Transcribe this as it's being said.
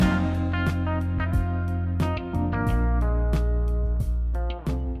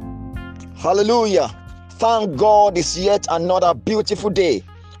Hallelujah. Thank God it's yet another beautiful day.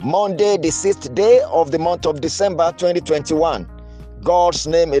 Monday, the 6th day of the month of December 2021. God's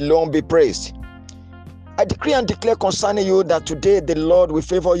name alone be praised. I decree and declare concerning you that today the Lord will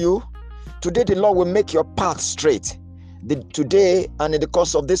favor you. Today the Lord will make your path straight. Today and in the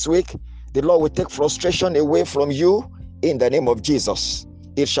course of this week, the Lord will take frustration away from you in the name of Jesus.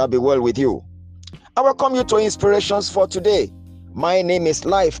 It shall be well with you. I welcome you to Inspirations for today. My name is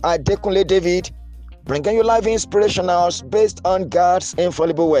Life Adekunle David, bringing you live inspirationals based on God's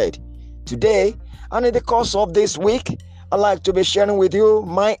infallible word. Today and in the course of this week, I'd like to be sharing with you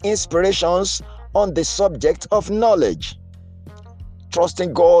my inspirations on the subject of knowledge.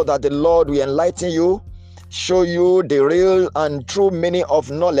 Trusting God that the Lord will enlighten you, show you the real and true meaning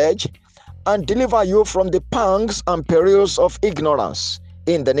of knowledge, and deliver you from the pangs and perils of ignorance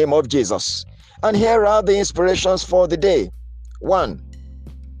in the name of Jesus. And here are the inspirations for the day. 1.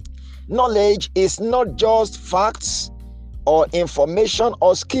 Knowledge is not just facts or information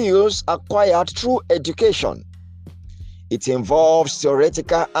or skills acquired through education. It involves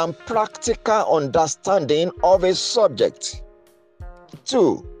theoretical and practical understanding of a subject.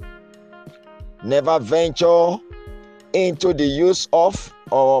 2. Never venture into the use of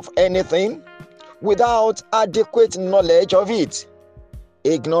anything without adequate knowledge of it.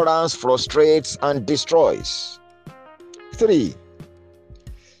 Ignorance frustrates and destroys. 3.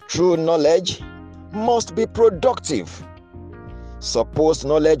 True knowledge must be productive. Supposed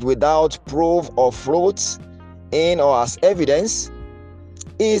knowledge without proof or fruits in or as evidence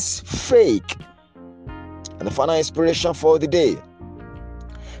is fake. And the final inspiration for the day.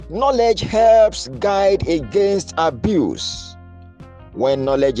 Knowledge helps guide against abuse. When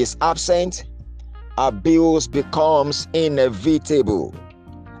knowledge is absent, abuse becomes inevitable.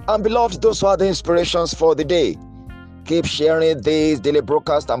 And beloved, those are the inspirations for the day. Keep sharing these daily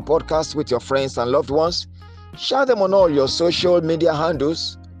broadcasts and podcasts with your friends and loved ones. Share them on all your social media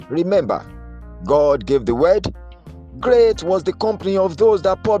handles. Remember, God gave the word. Great was the company of those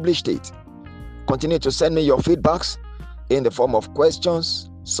that published it. Continue to send me your feedbacks in the form of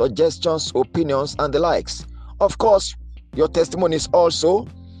questions, suggestions, opinions, and the likes. Of course, your testimonies also,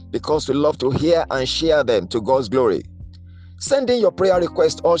 because we love to hear and share them to God's glory. Send in your prayer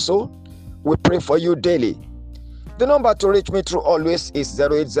request also. We pray for you daily. The number to reach me through always is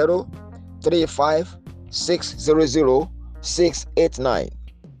 080-35-600-689.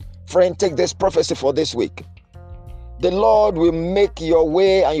 Friend, take this prophecy for this week. The Lord will make your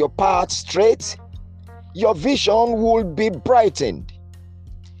way and your path straight. Your vision will be brightened,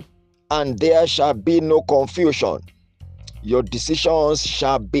 and there shall be no confusion. Your decisions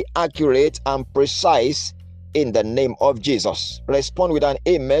shall be accurate and precise in the name of Jesus. Respond with an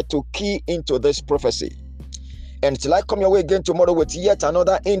amen to key into this prophecy. And till I come your way again tomorrow with yet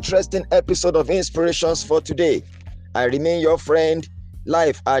another interesting episode of Inspirations for today, I remain your friend,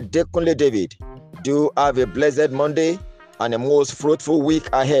 Life Adekunle David. Do have a blessed Monday and a most fruitful week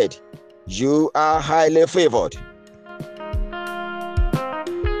ahead. You are highly favored.